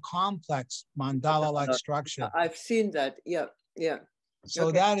 more complex mandala-like structure. I've seen that. Yeah, yeah.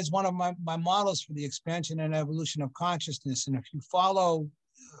 So that is one of my models for the expansion and evolution of consciousness. And if you follow,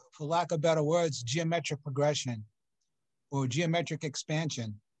 for lack of better words, geometric progression or geometric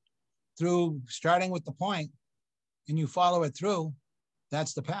expansion through starting with the point and you follow it through,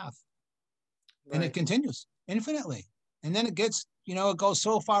 that's the path. Right. And it continues infinitely. And then it gets, you know, it goes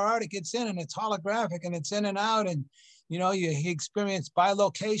so far out, it gets in and it's holographic and it's in and out. And, you know, you experience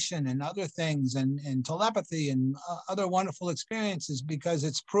bilocation and other things and telepathy and other wonderful experiences, because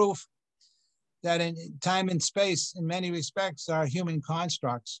it's proof that in time and space, in many respects, are human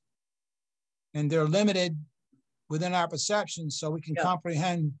constructs. And they're limited within our perceptions so we can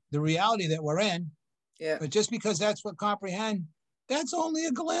comprehend the reality that we're in. Yeah. But just because that's what comprehend, that's only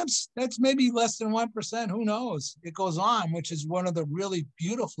a glimpse. That's maybe less than 1%. Who knows? It goes on, which is one of the really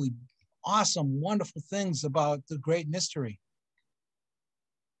beautifully awesome, wonderful things about the great mystery.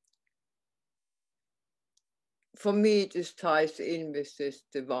 For me, this ties in with this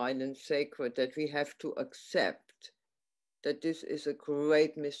divine and sacred, that we have to accept that this is a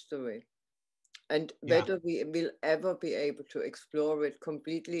great mystery. And whether we will ever be able to explore it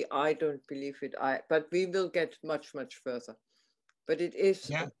completely, I don't believe it. But we will get much, much further. But it is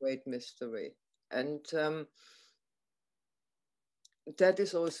a great mystery. And that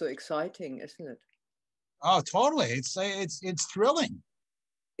is also exciting, isn't it? Oh, totally. It's thrilling.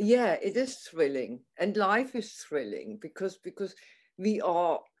 Yeah, it is thrilling. And life is thrilling because we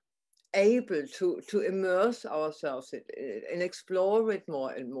are able to immerse ourselves in it and explore it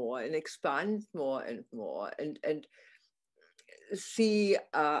more and more and expand more and more and see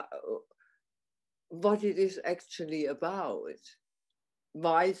what it is actually about,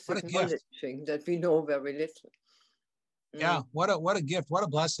 while acknowledging that we know very little. Yeah, what a gift, what a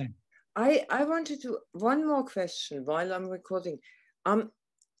blessing. I wanted to, one more question while I'm recording. I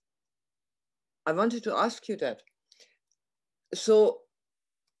wanted to ask you that. So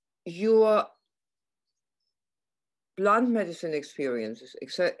your plant medicine experiences,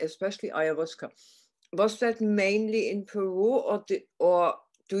 especially ayahuasca, was that mainly in Peru, or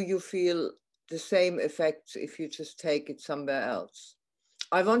do you feel the same effects if you just take it somewhere else?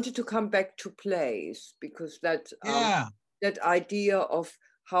 I wanted to come back to place, because that idea of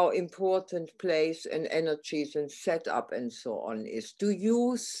how important place and energies and setup and so on is. Do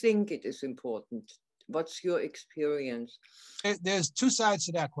you think it is important? What's your experience? There's two sides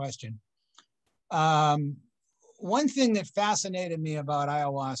to that question. One thing that fascinated me about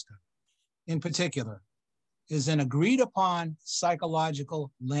ayahuasca in particular is an agreed upon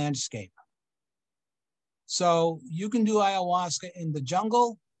psychological landscape. So you can do ayahuasca in the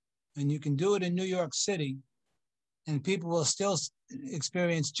jungle and you can do it in New York City, and people will still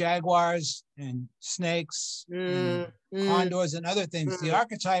experience jaguars and snakes and condors and other things. The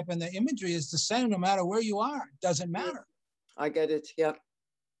archetype and the imagery is the same no matter where you are. It doesn't matter. I get it, yeah.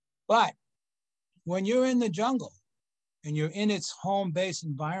 But when you're in the jungle and you're in its home base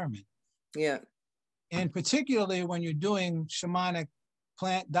environment, and particularly when you're doing shamanic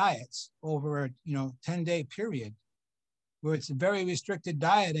plant diets over a 10-day period, where it's a very restricted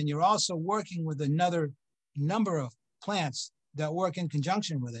diet, and you're also working with another number of plants that work in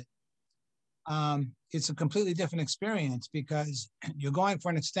conjunction with it, it's a completely different experience, because you're going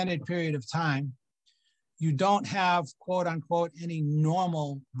for an extended period of time. You don't have, quote unquote, any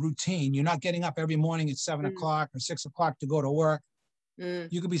normal routine. You're not getting up every morning at 7 o'clock or 6 o'clock to go to work.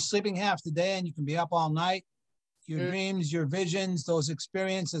 You could be sleeping half the day and you can be up all night. Your dreams, your visions, those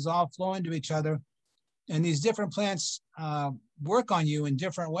experiences all flow into each other. And these different plants work on you in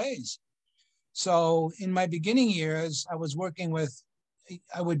different ways. So in my beginning years, I was working with,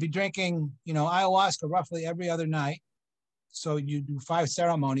 I would be drinking, ayahuasca roughly every other night. So you do 5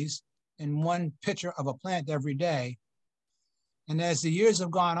 ceremonies and 1 picture of a plant every day. And as the years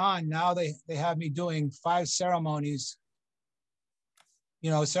have gone on, now they have me doing 5 ceremonies,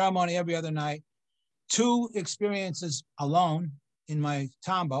 ceremony every other night, 2 experiences alone in my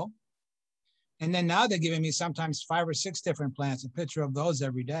tambo. And then now they're giving me sometimes 5 or 6 different plants, a picture of those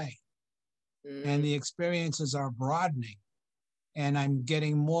every day. And the experiences are broadening. And I'm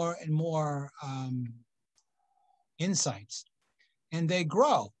getting more and more insights. And they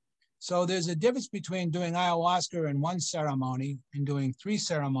grow. So there's a difference between doing ayahuasca in 1 ceremony and doing 3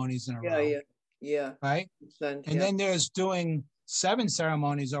 ceremonies in a row. Yeah. Right? And then there's doing 7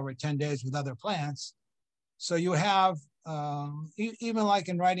 ceremonies over 10 days with other plants. So you have, even like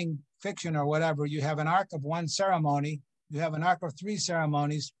in writing fiction or whatever, you have an arc of 1 ceremony, you have an arc of 3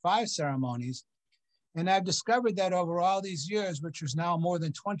 ceremonies, 5 ceremonies. And I've discovered that over all these years, which is now more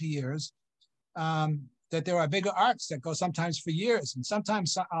than 20 years, that there are bigger arcs that go sometimes for years. And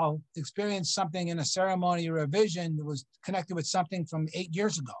sometimes I'll experience something in a ceremony or a vision that was connected with something from 8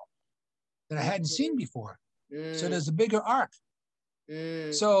 years ago that I hadn't seen before. So there's a bigger arc.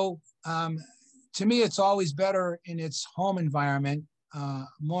 So to me, it's always better in its home environment,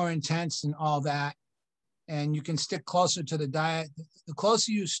 more intense and all that. And you can stick closer to the diet. The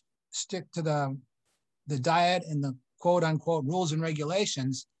closer you stick to the diet and the quote unquote rules and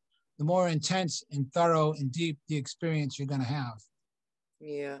regulations, the more intense and thorough and deep the experience you're going to have.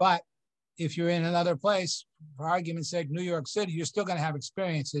 Yeah. But if you're in another place, for argument's sake, New York City, you're still going to have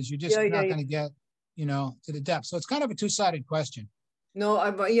experiences. You're just not going to get, to the depth. So it's kind of a two-sided question. No,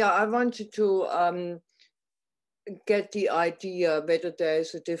 I wanted to get the idea whether there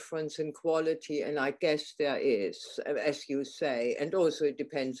is a difference in quality, and I guess there is, as you say. And also it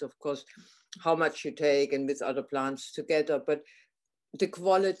depends, of course, how much you take and with other plants together. But the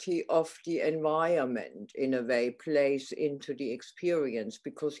quality of the environment, in a way, plays into the experience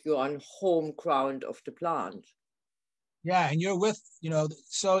because you're on home ground of the plant. Yeah, and you're with,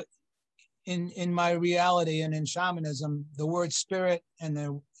 so in my reality and in shamanism, the word spirit and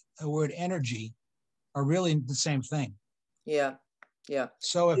the word energy are really the same thing. Yeah.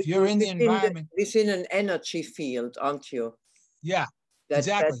 So if you're in the environment, within an energy field, aren't you? Yeah.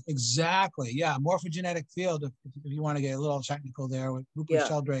 Exactly. Yeah, morphogenetic field. If you want to get a little technical there with Rupert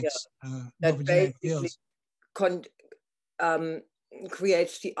Sheldrake's morphogenetic fields,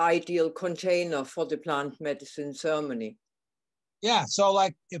 creates the ideal container for the plant medicine ceremony. Yeah. So,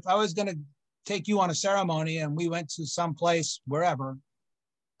 like, if I was going to take you on a ceremony and we went to some place wherever,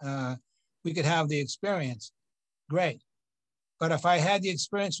 we could have the experience. Great. But if I had the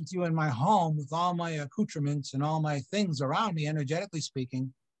experience with you in my home with all my accoutrements and all my things around me, energetically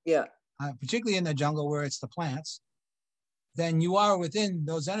speaking, particularly in the jungle where it's the plants, then you are within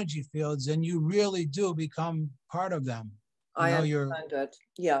those energy fields and you really do become part of them. I understand that.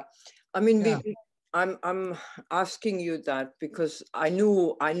 Yeah. I mean, I'm asking you that because I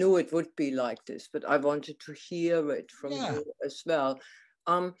knew it would be like this, but I wanted to hear it from you as well.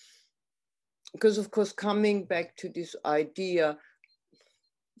 Because, of course, coming back to this idea,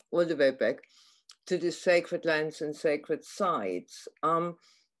 all the way back to the sacred lands and sacred sites,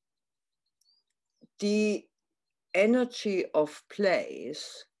 the energy of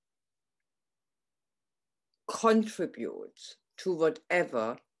place contributes to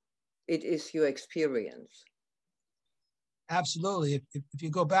whatever it is you experience. Absolutely. If you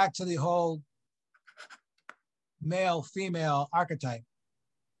go back to the whole male-female archetype,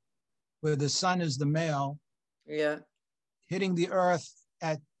 where the sun is the male, hitting the earth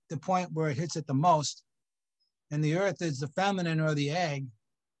at the point where it hits it the most, and the earth is the feminine or the egg.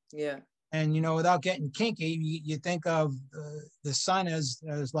 And without getting kinky, you think of the sun as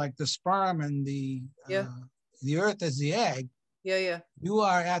like the sperm and the earth as the egg. You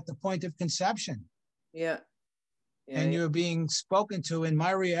are at the point of conception. And you're being spoken to. In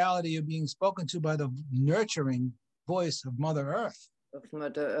my reality, you're being spoken to by the nurturing voice of Mother Earth. Of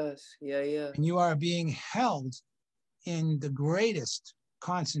Mother Earth, And you are being held in the greatest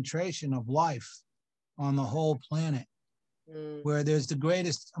concentration of life on the whole planet, where there's the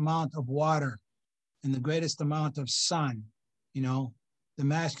greatest amount of water and the greatest amount of sun, the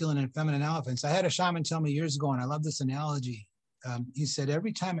masculine and feminine elephants. I had a shaman tell me years ago, and I love this analogy. He said,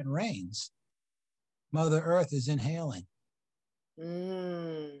 every time it rains, Mother Earth is inhaling.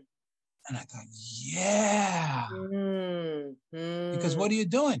 And I thought, because what are you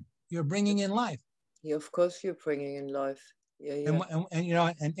doing? You're bringing in life. Yeah, of course you're bringing in life. And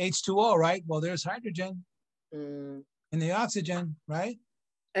H2O, right? Well, there's hydrogen and the oxygen, right?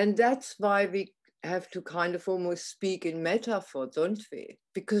 And that's why have to kind of almost speak in metaphor, don't we?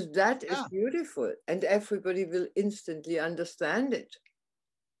 Because that is Yeah. beautiful and everybody will instantly understand it.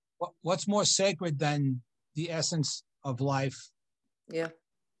 What's more sacred than the essence of life? Yeah.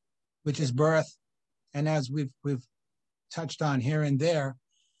 Which is birth. And as we've touched on here and there,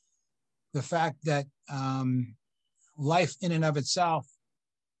 the fact that life in and of itself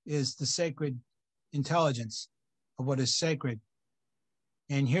is the sacred intelligence of what is sacred.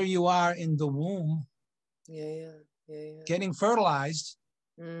 And here you are in the womb, getting fertilized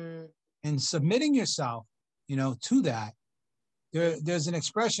and submitting yourself, to that. There's an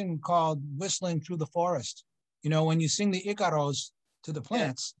expression called whistling through the forest. When you sing the Icaros to the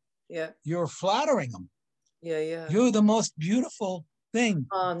plants, you're flattering them. You're the most beautiful thing,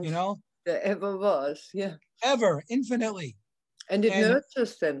 there ever was, ever, infinitely. And it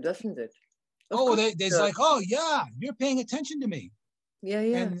nurtures them, doesn't it? There's like, oh yeah, you're paying attention to me.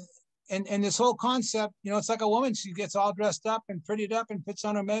 And this whole concept, it's like a woman, she gets all dressed up and prettied up and puts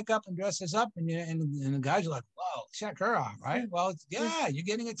on her makeup and dresses up, and the guys are like, whoa, check her out, right? Well, yeah, you're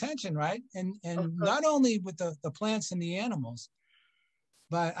getting attention, right? And not only with the plants and the animals,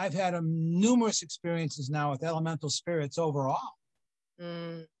 but I've had numerous experiences now with elemental spirits overall,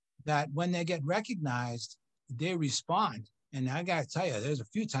 that when they get recognized, they respond. And I got to tell you, there's a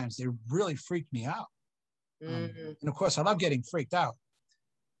few times they really freaked me out. And of course, I love getting freaked out.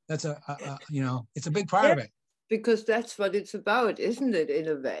 That's it's a big part of it. Because that's what it's about, isn't it, in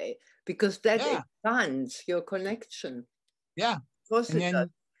a way? Because that expands your connection. Yeah. Of course it does.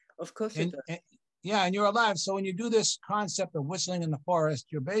 Of course it does. And you're alive. So when you do this concept of whistling in the forest,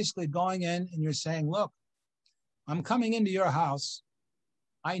 you're basically going in and you're saying, look, I'm coming into your house.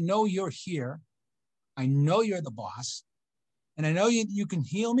 I know you're here. I know you're the boss. And I know you can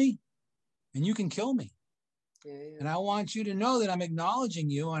heal me and you can kill me. And I want you to know that I'm acknowledging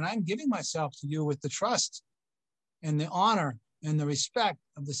you and I'm giving myself to you with the trust and the honor and the respect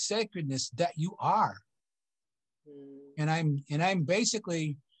of the sacredness that you are. And I'm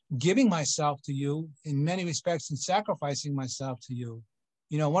basically giving myself to you in many respects and sacrificing myself to you.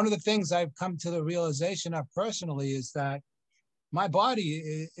 One of the things I've come to the realization of personally is that my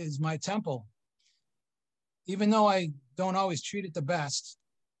body is my temple. Even though I don't always treat it the best,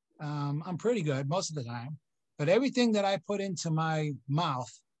 I'm pretty good most of the time. But everything that I put into my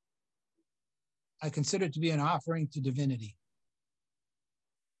mouth, I consider to be an offering to divinity.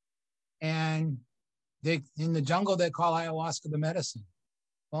 And in the jungle, they call ayahuasca the medicine.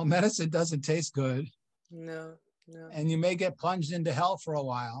 Well, medicine doesn't taste good. No. And you may get plunged into hell for a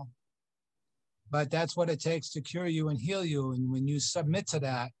while. But that's what it takes to cure you and heal you. And when you submit to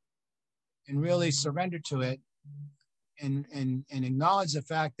that and really surrender to it and acknowledge the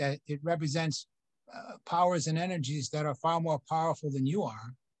fact that it represents powers and energies that are far more powerful than you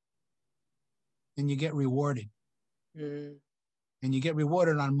are, then you get rewarded. And you get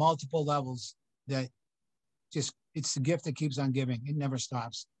rewarded on multiple levels that it's the gift that keeps on giving. It never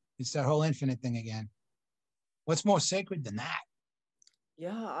stops. It's that whole infinite thing again. What's more sacred than that?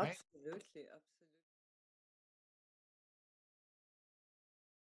 Yeah, right? absolutely.